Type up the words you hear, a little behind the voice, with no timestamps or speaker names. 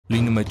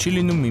Լինում է չի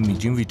լինում մի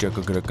միջին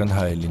վիճակագրական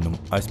հայ է լինում։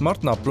 Այս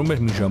մարդն ապրում էր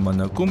մի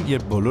ժամանակում,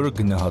 երբ բոլորը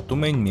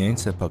գնահատում էին միայն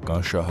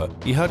սեփական շահը։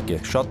 Իհարկե,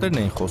 շատերն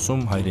էին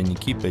խոսում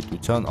հայրենիքի,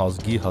 պետության,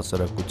 ազգի,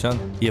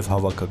 հասարակության եւ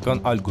հավաքական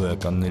այլ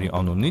գոյականների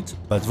անունից,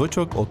 բայց ոչ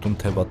ոք օդում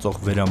թևածող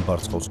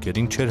վերամբարձ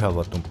խոսքերին չէր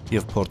հավատում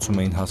եւ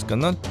փորձում էին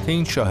հասկանալ, թե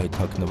ինչ շահ է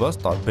թաքնված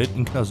տարբեր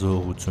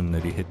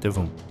ինքնազոհողությունների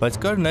հետևում։ Բայց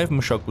կար նաեւ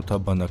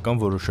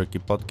մշակութաբանական որոշակի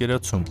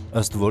պատկերացում,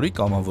 ըստ որի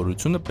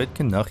կամավորությունը պետք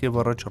է նախ եւ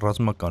առաջ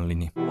ռազմական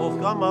լինի։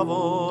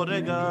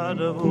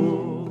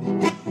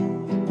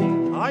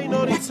 Այն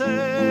օրից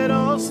էր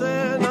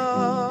ասենա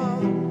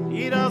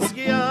իր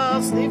ազգի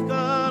ասնիվ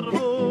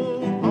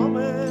կարվում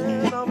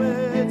ամենամեծույցներա։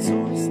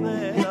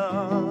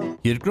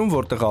 Երկրում,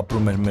 որտեղ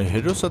ապրում էր մեր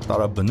հերոսը,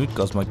 տարաբնույթ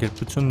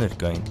կազմակերպություններ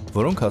կային,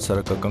 որոնք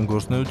հասարակական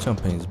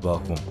գործունեությամբ էին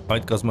զբաղվում։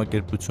 Այդ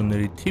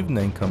կազմակերպությունների թիվն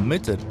այնքան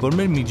մեծ էր, որ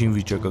մեր միջին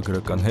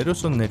վիճակագրական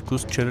հերոսը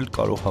ներքուստ չէր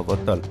կարող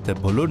հավատալ, թե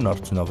բոլորն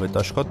արդյունավետ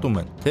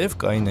աշխատում են, թեև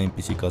կային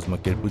այնպիսի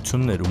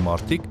կազմակերպություններ ու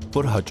մարդիկ,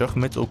 որ հաճախ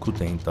մեծ օգուտ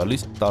էին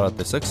տալիս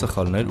տարատեսակ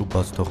սխալներ ու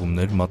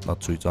բացթողումներ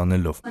մատնացույց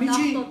անելով։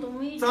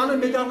 Ծանր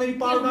մեդալների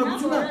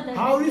պարունակությունը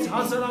 100-ից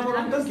 1000-ավոր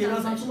անգամ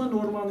գերազանցում է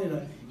նորմաները։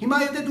 Հիմա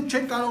եթե դուք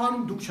չեք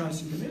կարողանում դուք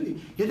չասիլեն, էլի։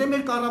 Եթե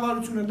մեր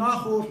կառավարությունը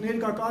նախորդ,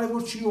 ներկա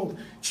կարևոր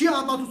չի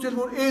ապացուցել,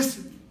 որ այս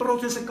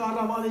պրոցեսը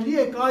կառավարելի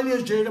է, կարելի է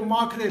ջերը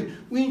մաքրել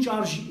ու ինչ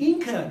արժի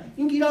ինքը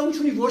իրավունք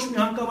ունի ոչ մի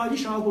հարկավայրի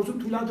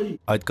շահագործություն թույլատրի։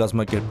 Այդ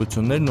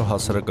կազմակերպություններն ու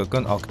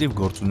հասարակական ակտիվ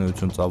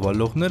գործունեություն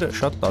ծավալողները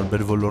շատ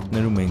տարբեր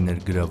ոլորտներում էին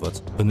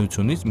ներգրաված,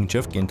 բնությունից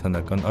մինչև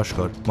կենդանական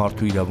աշխարհ,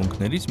 մարդու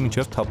իրավունքներից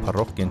մինչև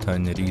թափառող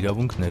կենդանիների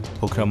իրավունքներ,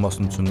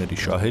 փոքրամասնությունների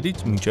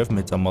շահերից մինչև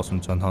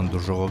մեծամասնության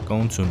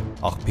հանդուրժողականություն,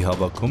 աղբի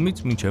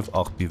հավաքումից մինչև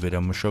աղբի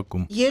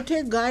վերամշակում։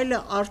 Եթե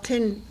գայլը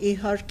արդեն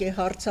իհարկե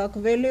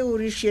հարձակվել է,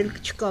 ուրիշ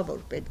ելք չկա,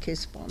 որ պետք է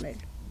սպանել,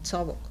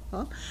 ցավոք,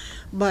 հա,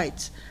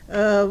 բայց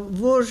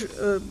որ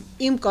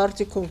իմ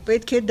կարծիքով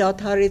պետք է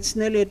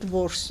դադարեցնել այդ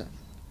որսը։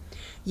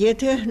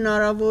 Եթե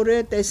հնարավոր է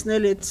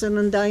տեսնել այդ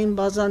ծննդային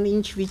բազան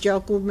ինչ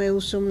վիճակում է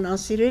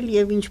ուսումնասիրել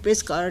եւ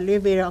ինչպես կարելի է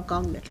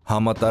վերականգնել։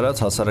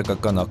 Համատարած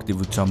հասարակական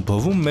ակտիվության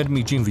բովում մեր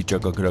միջին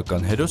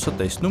վիճակագրական հերոսը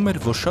տեսնում էր,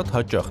 որ շատ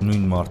հաճախ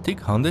նույն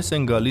մարդիկ հանդես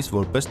են գալիս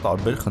որպես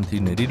տարբեր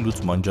խնդիրների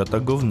լուծման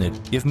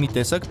ջատագովներ եւ մի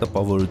տեսակ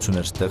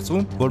տպավորություն էր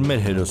ստեղծվում, որ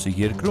մեր հերոսի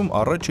երկրում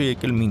առաջ է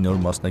եկել մի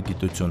նոր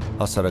մասնագիտություն՝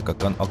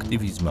 հասարակական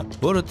ակտիվիզմը,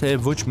 որը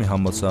թեև ոչ մի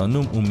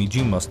համալսարանում ու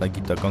միջին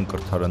մասնագիտական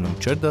կրթարանում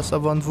չէր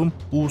դասավանդվում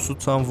ու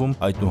ուսուցանվում,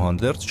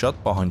 այդուհանդերձ շատ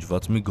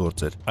պահանջված մի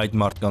գործ էր։ Այդ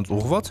մարդկանց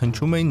ուղղված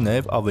հնչում էին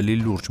նաև ավելի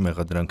լուրջ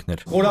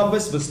մեղադրանքներ։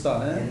 Խորապես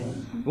վստահ եմ,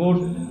 որ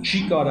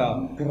չի կարա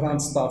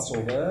գրանտ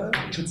ստացողը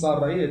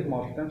չծառայի այդ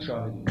մարդկանց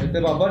շահերին։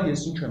 Հետևաբար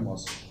ես ինչ եմ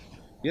ասում։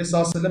 Ես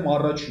ասել եմ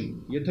առաջին,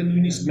 եթե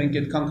նույնիսկ մենք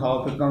այդքան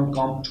քաղաքական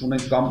կամք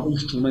չունենք կամ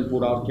ուժ չունենք,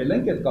 որ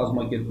արգելենք այդ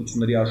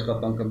կազմակերպությունների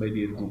աշխատանքը մեր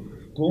երկրում,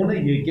 թողնե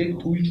եկեք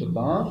թույլ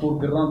չտանք, որ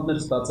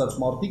գրանտներ ստացած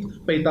մարդիկ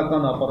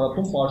պետական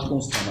ապարատում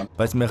պաշտոն ստանան։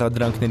 Բայց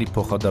մեղադրանքների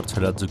փոխադարձ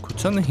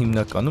հրաձգությանը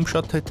հիմնականում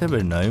շատ թեթև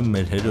էր նայում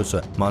մեր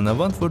հերոսը,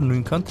 մանավանդ որ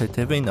նույնքան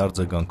թեթև էին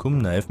արձագանքում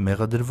նաև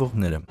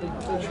մեղադրվողները։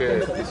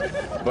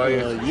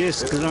 Ես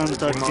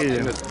գրանտարկել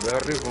եմ։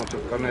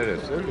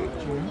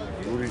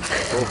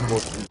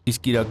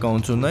 Իսկ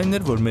իրականությունն այն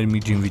էր, որ մեր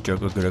միջին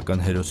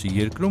վիճակագրական հերոսի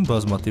երկրում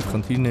բազմաթիվ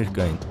խնդիրներ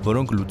կային,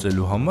 որոնք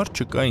լուծելու համար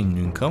չկային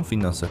նույնքան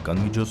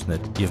ֆինանսական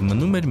միջոցներ, եւ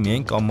մնում էր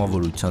միայն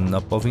կամավորությանն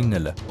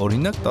ապավինելը։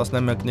 Օրինակ,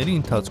 տասնամյակների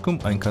ընթացքում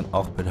այնքան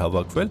աղբ էր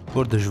հավաքվել,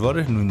 որ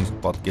դժվար էր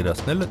նույնիսկ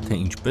պատկերացնելը, թե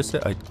ինչպես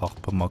է այդ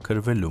աղբը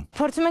մաքրվելու։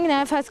 Փորձում ենք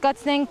նաեւ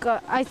հասկացնենք,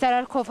 այս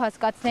արարքով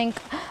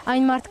հասկացնենք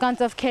այն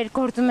մարդկանց, ովքեր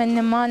գործում են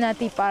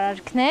նմանատիպ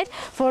արարքներ,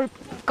 որ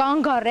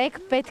կանգ առեք,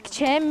 պետք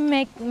չէ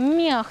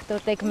մի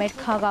աղտոտեք մեր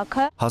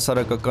քաղաքը։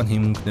 Հասարակական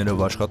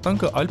հիմունքներով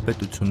աշխատանքը այլ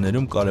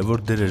պետություններում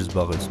կարևոր դեր էր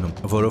զբաղեցնում,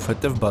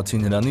 որովհետև բացի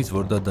նրանից,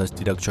 որ դա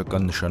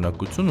դաստիարակչական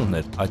նշանակություն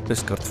ուներ,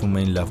 այդպես կրթվում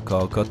էին լավ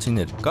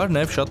քաղաքացիներ, կար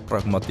նաև շատ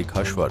պրագմատիկ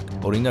հաշվարկ։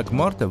 Օրինակ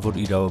մարդը,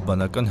 որ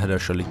իրավաբանական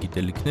հրաշալի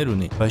գիտելիքներ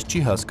ունի, բայց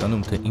չի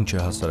հասկանում, թե ինչ է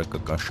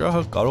հասարակական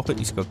շահը, կարող է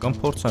իսկական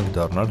փորձանք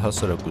դառնալ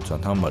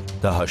հասարակության համար։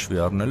 Դա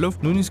հաշվի առնելով,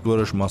 նույնիսկ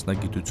որոշ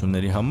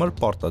մասնագիտությունների համար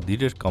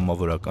պարտադիր էր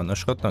կամավորական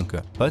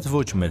աշխատանքը, բայց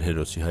ոչ մեր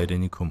հերոսի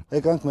հայրենիքում։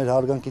 Եկանք մեր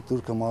հարգանքի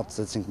տուրքը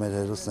մատուցեցինք մեր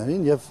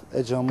հերոսներին եւ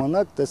այդ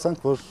ժամանակ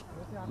տեսանք, որ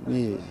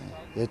մի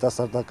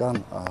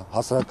երիտասարդական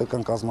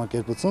հասարակական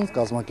կազմակերպություն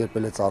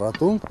կազմակերպել է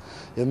ծառատունք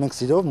եւ մենք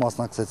սիրով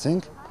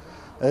մասնակցեցինք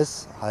այս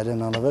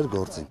հայրենանվեր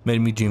գործին։ Մեր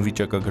միջին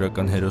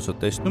վիճակագրական հերոսը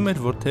տեսնում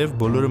էր, որ թեև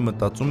բոլորը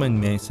մտածում են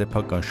միայն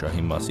սեփական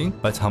շահի մասին,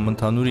 բայց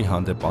համընդհանուրի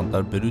հանդեպ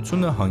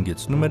անտարբերությունը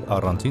հանգեցնում էր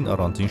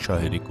առանձին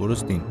շահերի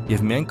կորստին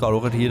եւ միայն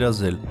կարող էր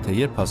երազել, թե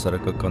երբ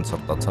հասարակական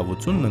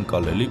սրտացավությունն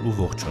ընկալելի ու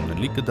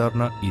ողջունելի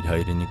կդառնա իր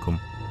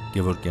հայրենիքում։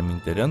 Գևորգ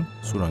Emin-Teryan,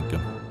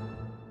 Սուրանկյուն։